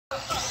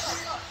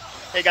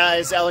Hey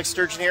guys, Alex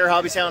Sturgeon here,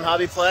 HobbyTown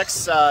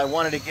HobbyPlex. I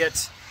wanted to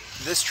get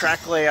this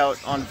track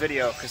layout on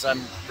video because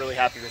I'm really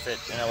happy with it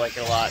and I like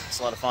it a lot.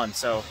 It's a lot of fun.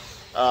 So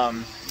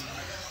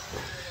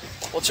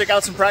we'll check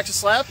out some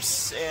practice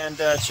laps and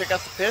check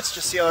out the pits,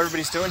 just see how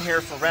everybody's doing here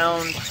for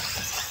round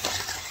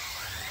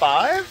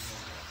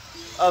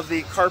 5 of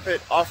the Carpet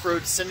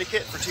Offroad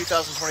Syndicate for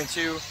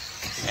 2022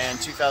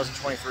 and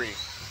 2023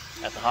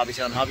 at the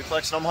HobbyTown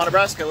HobbyPlex in Omaha,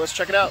 Nebraska. Let's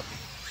check it out.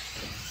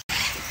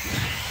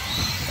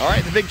 All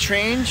right, the big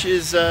change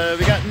is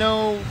we got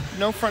no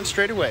front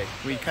straightaway.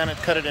 We kind of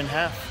cut it in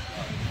half.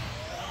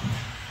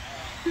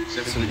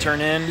 So we turn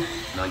in,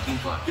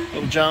 19.5,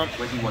 little jump,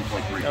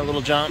 21.3, a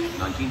little jump,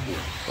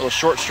 19.4, little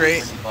short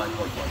straight,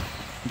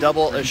 25.1,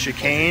 double a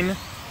chicane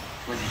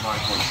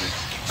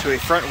 25.6, to a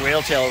front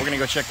whale tail. We're gonna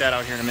go check that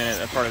out here in a minute.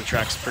 That part of the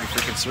track's pretty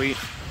freaking sweet.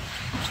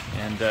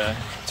 And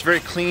it's a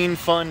very clean,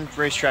 fun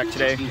racetrack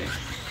today.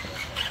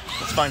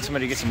 Let's find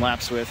somebody to get some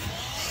laps with.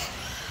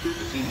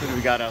 Who do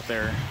we got out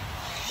there?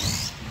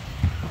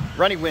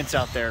 Ronnie Went's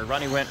out there.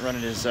 Ronnie Went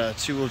running his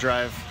two-wheel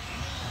drive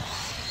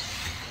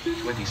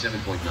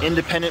 27.9,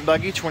 independent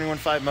buggy,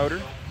 21.5 motor.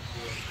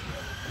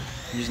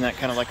 Using that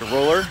kind of like a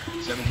roller.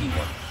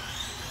 17.1,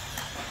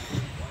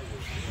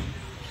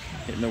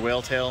 Hitting the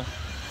whale tail.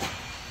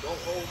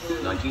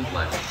 19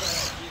 flat,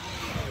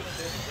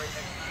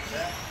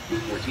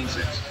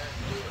 14.6,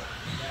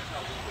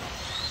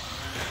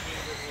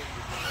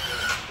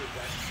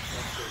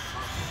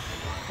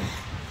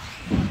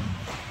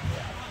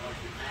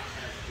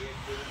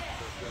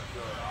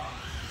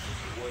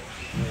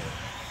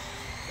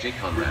 Jake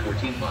Conrad,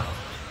 14.5,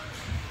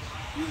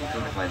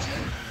 Kirk Clancy,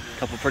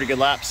 Couple pretty good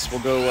laps.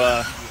 We'll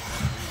go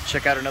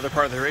check out another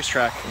part of the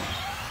racetrack.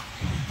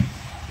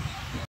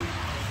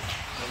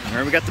 All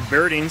right, we got the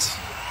Birdings.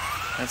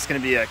 That's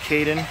going to be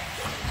Caden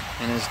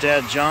and his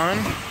dad John.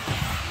 A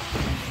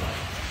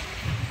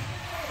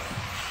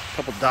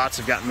couple dots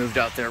have gotten moved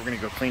out there. We're going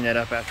to go clean that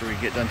up after we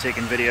get done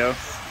taking video.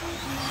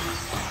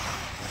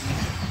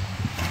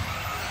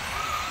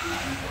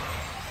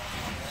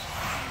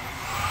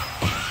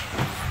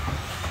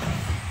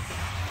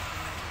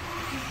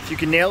 If you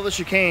can nail the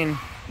chicane,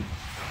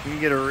 you can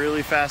get a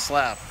really fast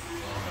lap.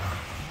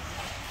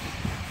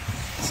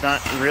 It's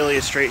not really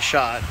a straight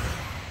shot.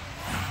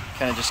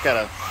 Kind of just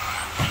gotta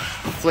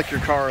flick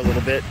your car a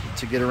little bit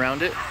to get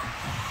around it.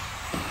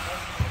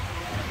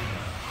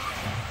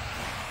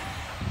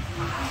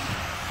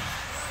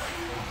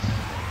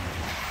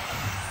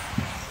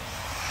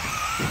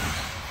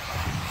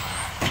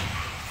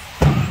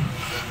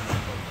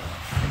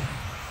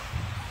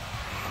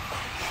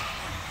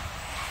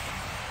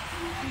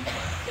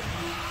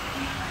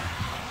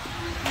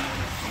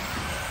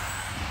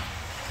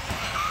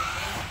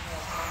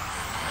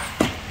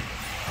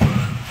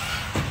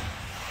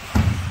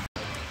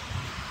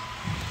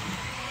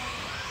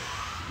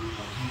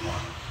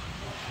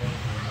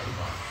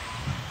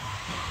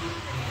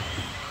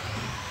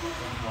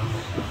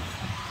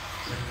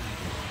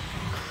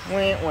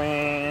 Wah,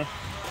 wah.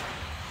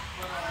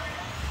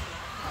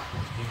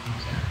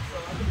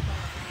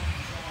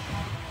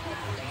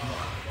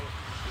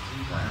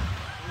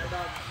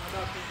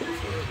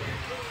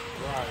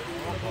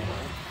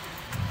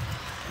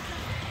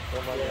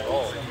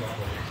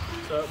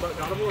 So, but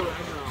God of War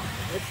Ragnarok,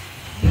 it's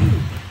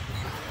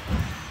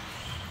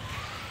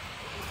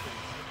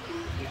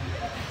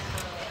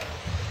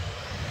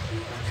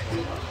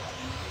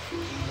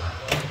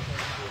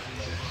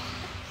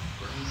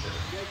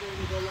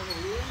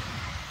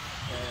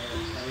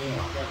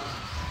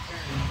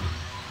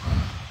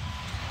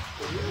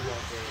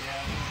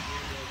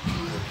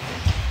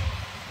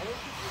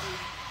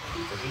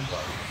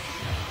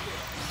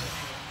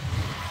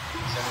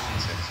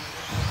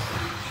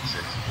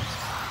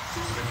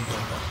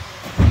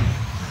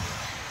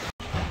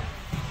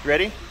You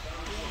ready?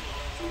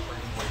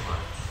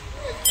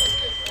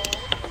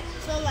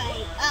 So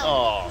like,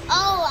 Oh.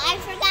 I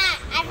forgot.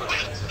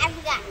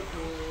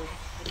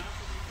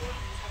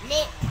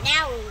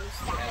 Now we'll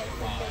start.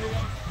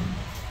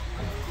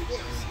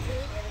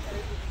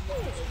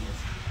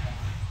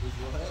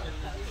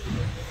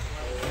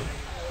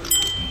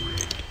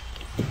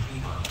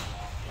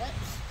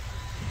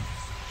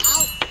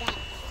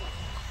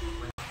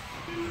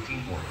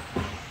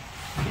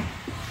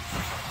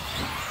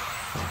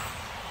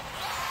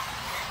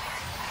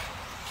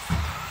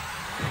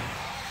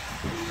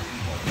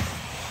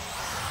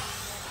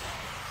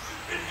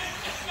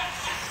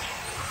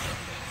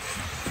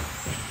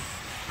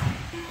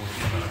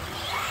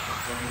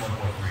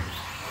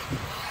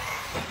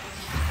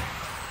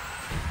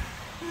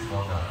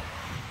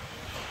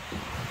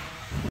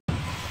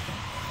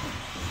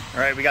 All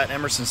right, we got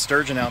Emerson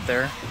Sturgeon out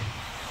there.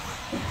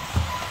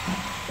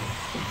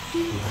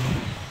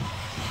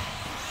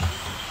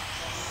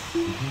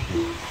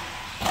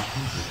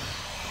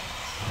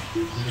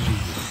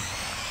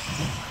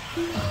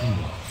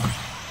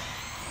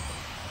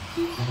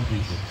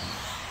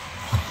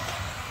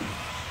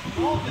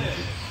 all day.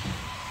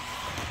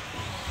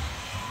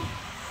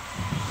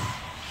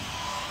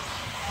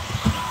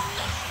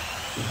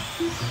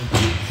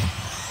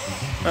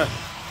 Huh.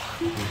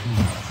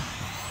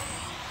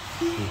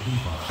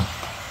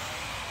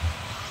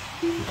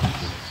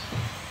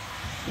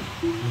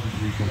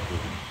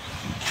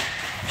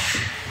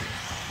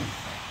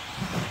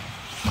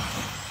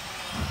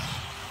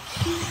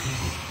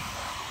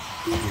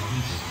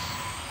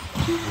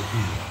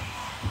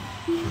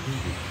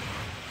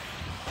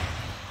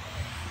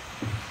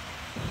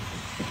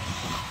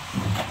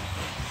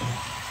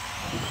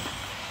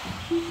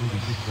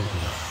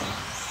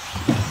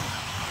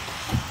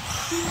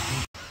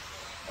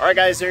 Alright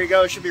guys, there you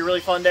go. It should be a really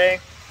fun day.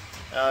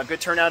 Good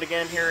turnout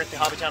again here at the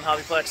HobbyTown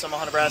HobbyPlex,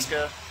 Omaha,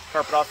 Nebraska.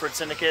 Carpet Offroad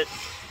Syndicate.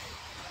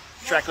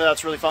 Track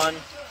layout's really fun.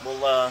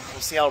 We'll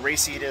see how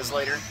racy it is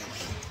later.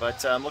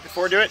 But I'm looking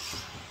forward to it.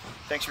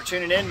 Thanks for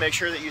tuning in. Make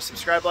sure that you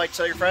subscribe, like,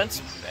 tell your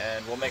friends,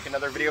 and we'll make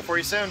another video for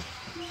you soon.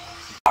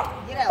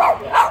 Get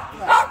out.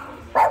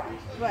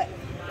 What?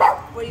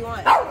 What do you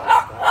want?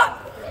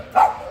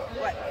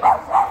 What?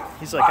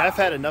 He's like, I've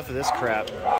had enough of this crap.